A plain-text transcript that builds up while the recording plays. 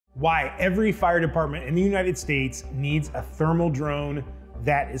why every fire department in the United States needs a thermal drone.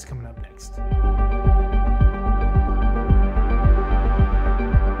 That is coming up next.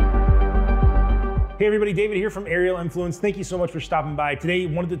 Hey everybody, David here from Aerial Influence. Thank you so much for stopping by. Today,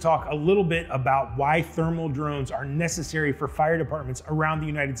 I wanted to talk a little bit about why thermal drones are necessary for fire departments around the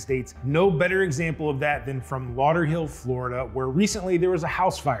United States. No better example of that than from Lauderhill, Florida, where recently there was a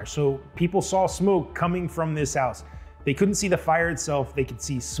house fire. So people saw smoke coming from this house. They couldn't see the fire itself. They could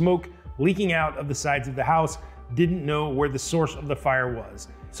see smoke leaking out of the sides of the house, didn't know where the source of the fire was.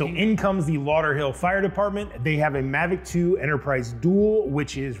 So in comes the Lauderhill Fire Department. They have a Mavic 2 Enterprise Dual,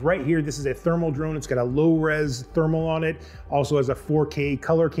 which is right here. This is a thermal drone. It's got a low res thermal on it. Also has a 4K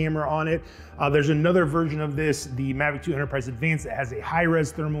color camera on it. There's another version of this, the Mavic 2 Enterprise Advanced, that has a high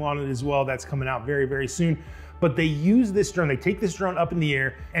res thermal on it as well. That's coming out very, very soon. But they use this drone, they take this drone up in the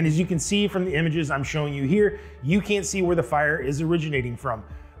air, and as you can see from the images I'm showing you here, you can't see where the fire is originating from.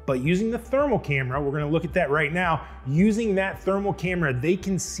 But using the thermal camera, we're gonna look at that right now, using that thermal camera, they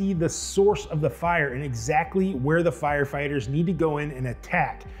can see the source of the fire and exactly where the firefighters need to go in and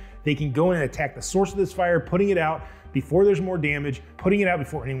attack. They can go in and attack the source of this fire, putting it out before there's more damage, putting it out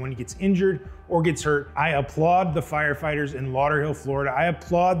before anyone gets injured or gets hurt. I applaud the firefighters in Lauderhill, Florida. I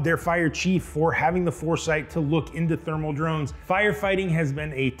applaud their fire chief for having the foresight to look into thermal drones. Firefighting has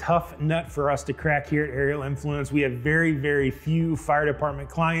been a tough nut for us to crack here at Aerial Influence. We have very, very few fire department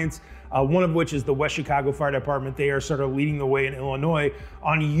clients, one of which is the West Chicago Fire Department. They are sort of leading the way in Illinois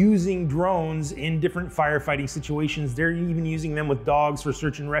on using drones in different firefighting situations. They're even using them with dogs for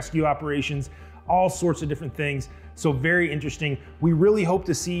search and rescue operations, all sorts of different things. So very interesting. We really hope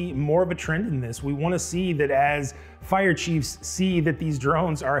to see more of a trend in this. We want to see that as fire chiefs see that these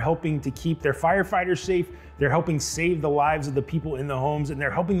drones are helping to keep their firefighters safe, they're helping save the lives of the people in the homes, and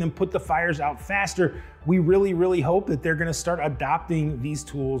they're helping them put the fires out faster. We really, really hope that they're going to start adopting these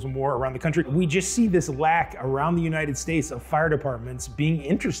tools more around the country. We just see this lack around the United States of fire departments being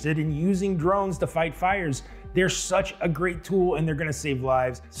interested in using drones to fight fires. They're such a great tool and they're gonna save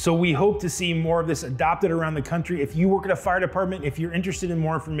lives. So we hope to see more of this adopted around the country. If you work at a fire department, if you're interested in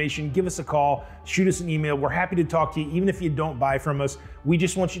more information, give us a call, shoot us an email. We're happy to talk to you, even if you don't buy from us. We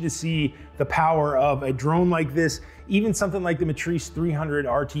just want you to see the power of a drone like this. Even something like the Matrice 300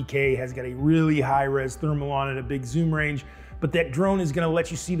 RTK has got a really high res thermal on it, a big zoom range, but that drone is gonna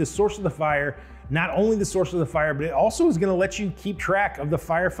let you see the source of the fire, not only the source of the fire, but it also is gonna let you keep track of the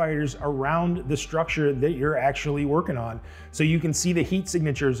firefighters around the structure that you're actually working on. So you can see the heat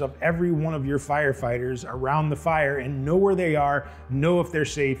signatures of every one of your firefighters around the fire and know where they are, know if they're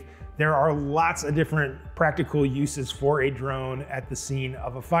safe. There are lots of different practical uses for a drone at the scene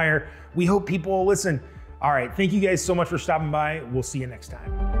of a fire. We hope people will listen. All right, thank you guys so much for stopping by. We'll see you next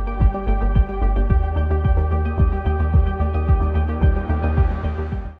time.